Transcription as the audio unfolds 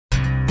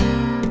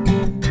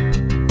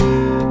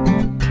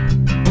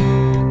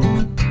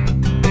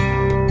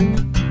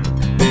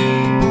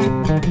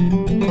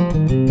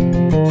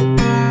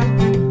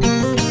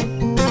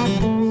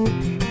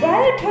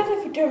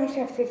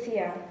cookbooks this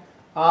year?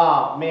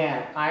 Oh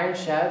man, Iron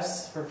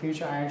Chefs, for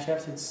Future Iron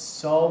Chefs, it's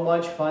so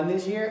much fun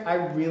this year. I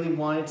really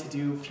wanted to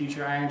do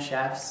Future Iron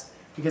Chefs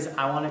because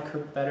I want to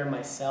cook better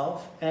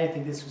myself, and I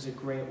think this was a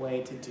great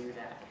way to do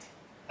that.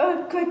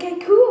 Oh, okay,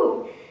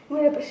 cool.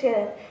 Really appreciate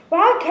it.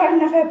 Why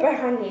can't I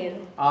behind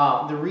you?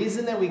 The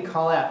reason that we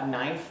call out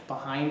knife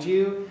behind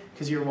you,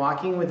 because you're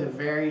walking with a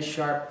very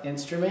sharp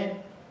instrument,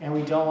 and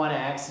we don't want to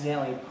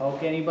accidentally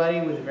poke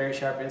anybody with a very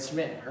sharp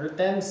instrument and hurt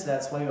them, so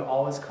that's why we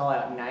always call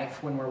out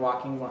knife when we're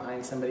walking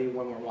behind somebody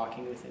when we're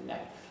walking with a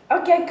knife.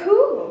 Okay,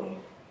 cool.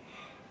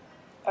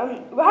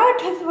 Why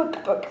choose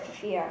workbooks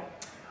this year?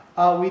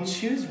 We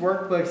choose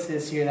workbooks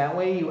this year. That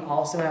way you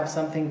also have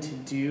something to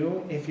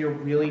do if you're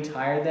really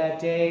tired that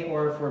day,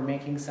 or if we're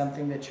making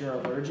something that you're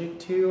allergic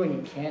to and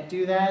you can't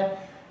do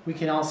that. We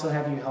can also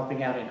have you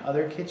helping out in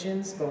other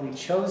kitchens, but we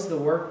chose the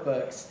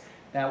workbooks.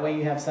 That way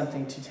you have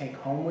something to take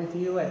home with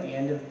you at the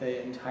end of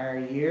the entire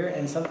year,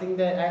 and something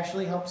that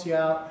actually helps you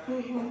out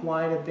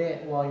quite a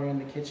bit while you're in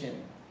the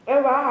kitchen.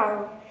 Oh,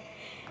 wow.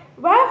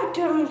 Why have you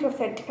doing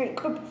different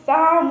groups?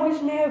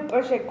 With no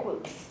budget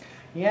groups.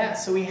 Yeah,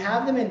 so we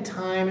have them in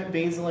thyme,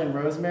 basil, and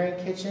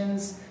rosemary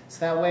kitchens.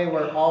 So that way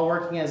we're all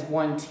working as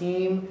one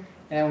team,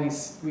 and we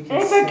can.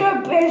 And we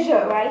got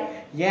basil,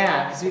 right?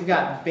 Yeah, because we've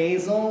got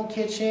basil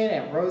kitchen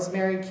and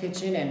rosemary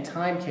kitchen and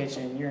thyme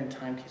kitchen. You're in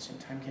thyme kitchen.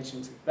 Thyme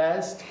kitchen's the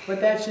best,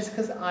 but that's just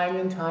because I'm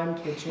in thyme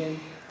kitchen.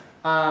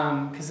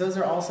 Because those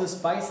are also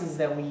spices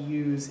that we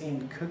use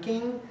in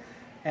cooking,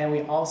 and we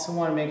also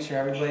want to make sure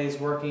everybody's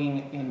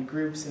working in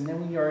groups, and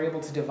then we are able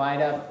to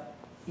divide up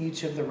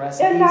each of the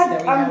recipes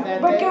that we have that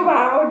day.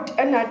 Around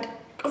and not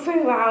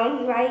go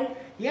around, right?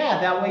 Yeah,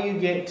 that way you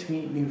get to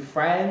meet new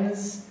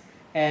friends,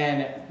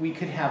 and we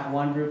could have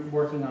one group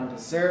working on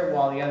dessert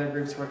while the other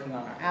group's working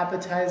on our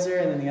appetizer,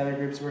 and then the other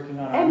group's working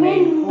on our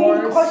main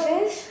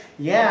course.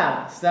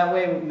 Yeah, so that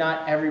way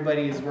not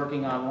everybody is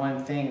working on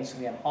one thing, so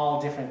we have all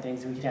different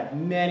things, and we could have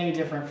many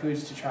different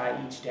foods to try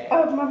each day.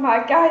 Oh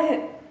my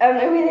God,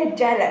 I'm really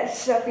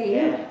jealous of you.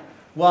 Yeah.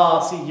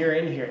 Well, see, you're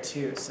in here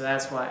too, so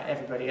that's why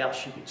everybody else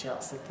should be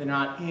jealous that they're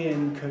not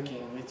in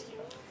cooking with you.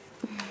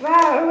 Wow,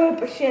 I really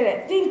appreciate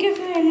it. Thank you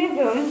for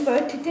everyone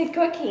for today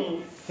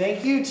cooking.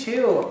 Thank you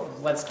too.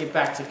 Let's get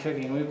back to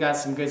cooking. We've got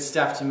some good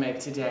stuff to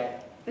make today.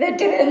 The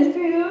Indian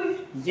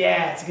food.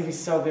 Yeah, it's gonna be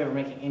so good. We're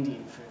making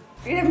Indian food.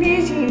 It's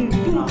amazing.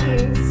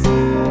 Thank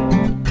you.